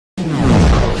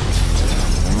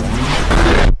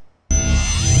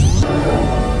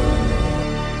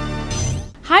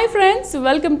Viewers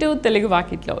welcome to Telugu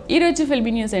వాకిట్లో ఈ రోజు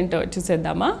ఫిల్మీ న్యూస్ ఏంటో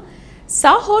చూసేద్దామా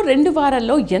సాహో 2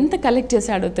 వారాల్లో ఎంత కలెక్ట్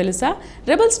చేశాడో తెలుసా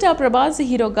రెబల్ స్టార్ ప్రభాస్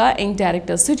హీరోగా యంగ్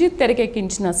డైరెక్టర్ సుజిత్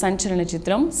తెరకెక్కించిన సంచలన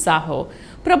చిత్రం సాహో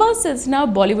ప్రభాస్ చేసిన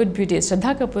బాలీవుడ్ బ్యూటీ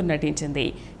శ్రద్ధా కపూర్ నటించింది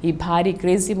ఈ భారీ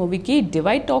క్రేజీ మూవీకి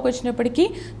డివైడ్ టాక్ వచ్చినప్పటికీ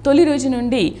తొలి రోజు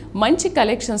నుండి మంచి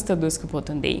కలెక్షన్స్తో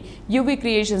దూసుకుపోతుంది యూవీ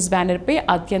క్రియేషన్స్ బ్యానర్పై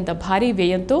అత్యంత భారీ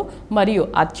వ్యయంతో మరియు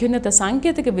అత్యున్నత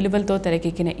సాంకేతిక విలువలతో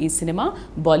తెరకెక్కిన ఈ సినిమా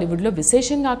బాలీవుడ్లో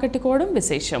విశేషంగా ఆకట్టుకోవడం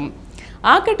విశేషం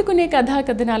ఆకట్టుకునే కథా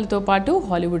కథనాలతో పాటు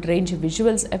హాలీవుడ్ రేంజ్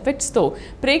విజువల్స్ ఎఫెక్ట్స్తో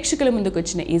ప్రేక్షకుల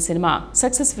ముందుకొచ్చిన ఈ సినిమా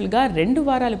సక్సెస్ఫుల్గా 2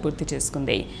 వారాలు పూర్తి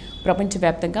చేసుకుంది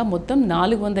ప్రపంచవ్యాప్తంగా మొత్తం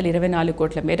 424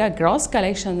 కోట్ల మేర గ్రాస్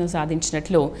కలెక్షన్ను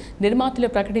సాధించినట్లు నిర్మాతలు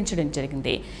ప్రకటించడం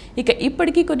జరిగింది ఇక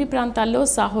ఇప్పటికీ కొన్ని ప్రాంతాల్లో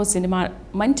సాహో సినిమా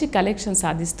మంచి కలెక్షన్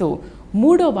సాధిస్తూ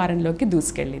 3వ వారంలోకి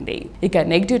దూసుకెళ్లింది ఇక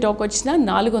నెగిటివ్ టాక్ వచ్చినా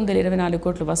 424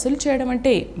 కోట్లు వసూలు చేయడం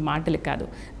అంటే మాటలు కాదు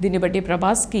దీన్ని బట్టి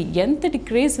ప్రభాస్కి ఎంతటి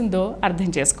క్రేజ్ ఉందో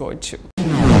అర్థం చేసుకోవచ్చు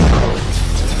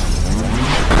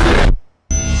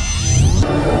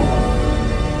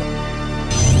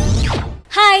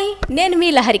హాయ్ నేను మీ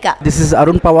లహరిక దిస్ ఇస్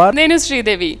అరుణ్ పవార్ నేను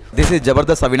శ్రీదేవి దిస్ ఇస్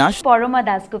జబర్దస్త్ అవినాష్ పరమ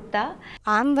Das Gupta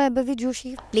I'm Vaibhavi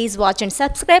Joshi. Please watch and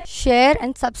subscribe Share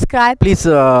and subscribe. Please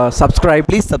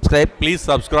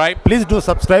subscribe please do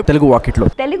subscribe Telugu వాకిట్లో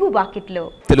తెలుగు వాకిట్లో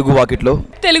తెలుగు వాకిట్లో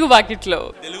తెలుగు వాకిట్లో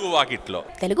తెలుగు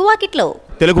వాకిట్లో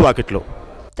తెలుగు వాకిట్లో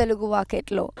Telugu Market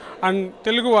Law. and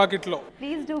Telugu Market Law.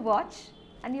 Please do watch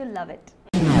and you love it